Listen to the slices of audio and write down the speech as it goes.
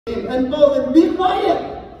and told him, "Be quiet."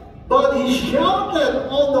 But he shouted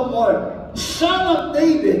all the more, "Son of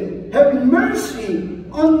David, have mercy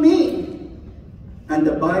on me." And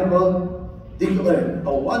the Bible declared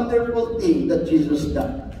a wonderful thing that Jesus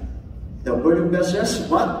done. The Word of God says,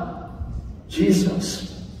 what?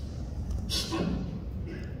 Jesus stopped.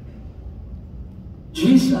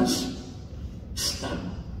 Jesus stopped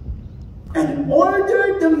and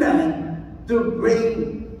ordered the man to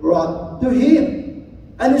bring rod to him.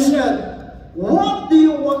 And he said, "What do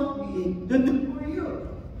you want me to do for you?"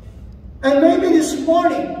 And maybe this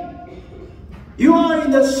morning, you are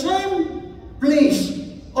in the same place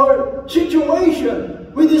or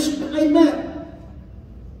situation with this kind man.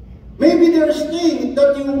 Maybe there's things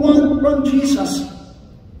that you want from Jesus.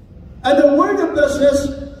 And the Word of God says,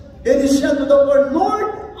 and he said to the Lord, "Lord,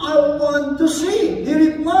 I want to see." He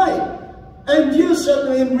replied. And you said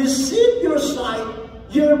to him, "Receive your sight,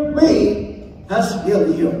 your faith has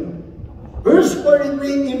healed you." Verse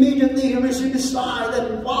 43, immediately he received his sight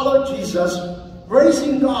and followed Jesus,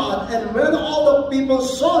 praising God. And when all the people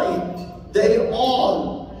saw it, they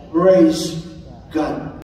all praised God.